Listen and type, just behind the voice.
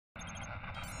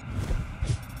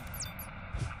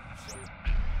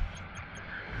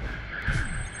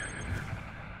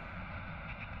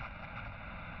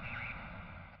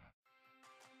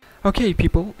Okay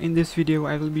people, in this video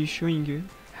I will be showing you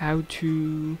how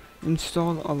to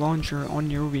install a launcher on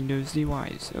your Windows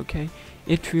device. Okay,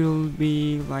 it will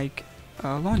be like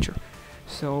a launcher.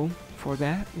 So for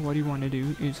that, what you want to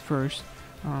do is first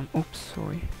what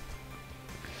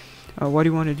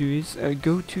you want to do is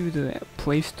go to the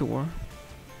Play Store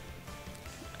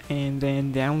and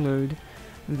then download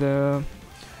the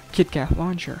KitKat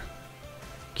launcher.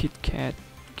 KitKat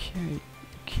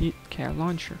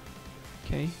launcher.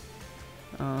 Okay,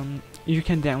 you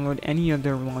can download any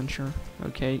other launcher.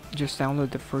 Okay, just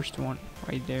download the first one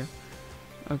right there.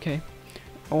 Okay,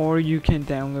 or you can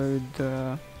download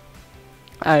the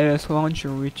iOS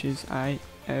launcher, which is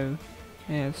iOS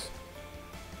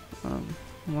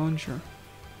launcher,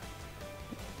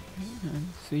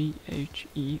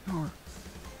 CHER.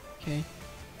 Okay.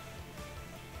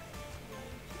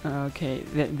 Okay,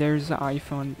 there's the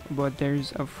iPhone, but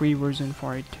there's a free version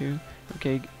for it too.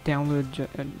 Okay,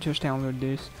 just download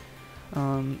this.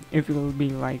 It will be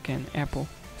like an Apple,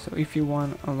 so if you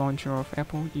want a launcher of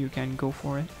Apple, you can go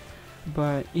for it.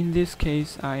 But in this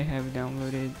case, I have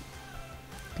downloaded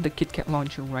the KitKat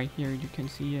launcher right here. You can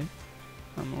see it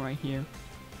right here.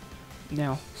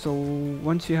 Now, so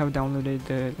once you have downloaded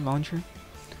the launcher,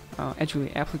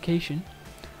 actually application,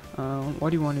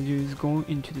 what you want to do is go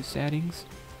into the settings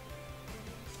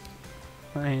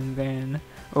and then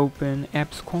open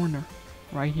Apps Corner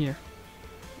right here.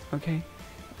 Okay,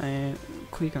 and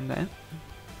click on that.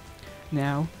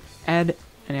 Now add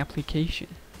an application.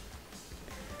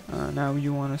 Now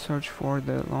you want to search for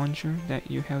the launcher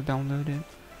that you have downloaded.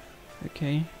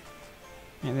 Okay,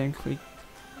 and then click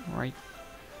right.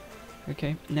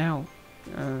 Okay, now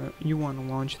you want to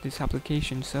launch this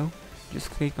application, so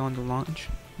just click on the launch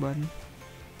button.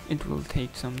 It will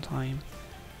take some time.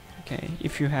 Okay,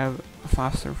 if you have a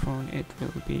faster phone, it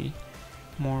will be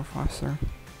more faster.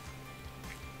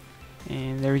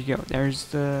 And there you go, there's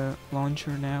the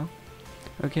launcher now.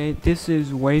 Okay, this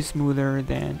is way smoother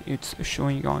than it's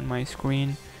showing on my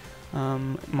screen.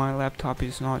 My laptop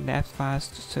is not that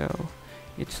fast, so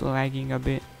it's lagging a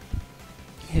bit,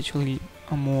 actually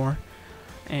more.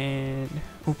 And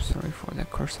oops, sorry for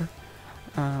that cursor.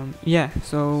 Yeah,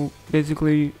 so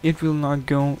basically it will not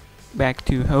go back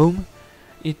to home,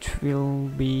 it will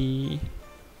be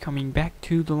coming back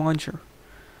to the launcher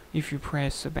if you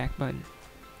press the back button.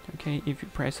 Okay, if you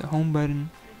press the home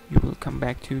button, you will come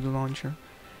back to the launcher.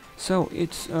 So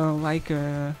it's like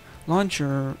a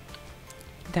launcher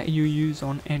that you use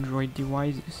on Android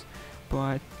devices,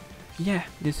 but yeah,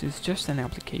 this is just an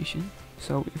application.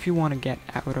 So if you want to get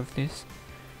out of this,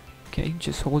 okay,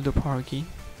 just hold the power key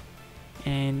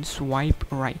and swipe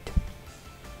right,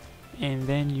 and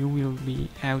then you will be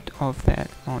out of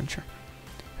that launcher.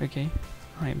 Okay,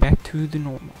 I'm back to the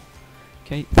normal.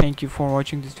 Okay, thank you for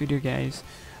watching this video, guys.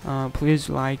 Please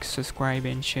like, subscribe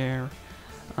and share.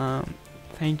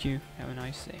 Thank you, have a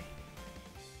nice day.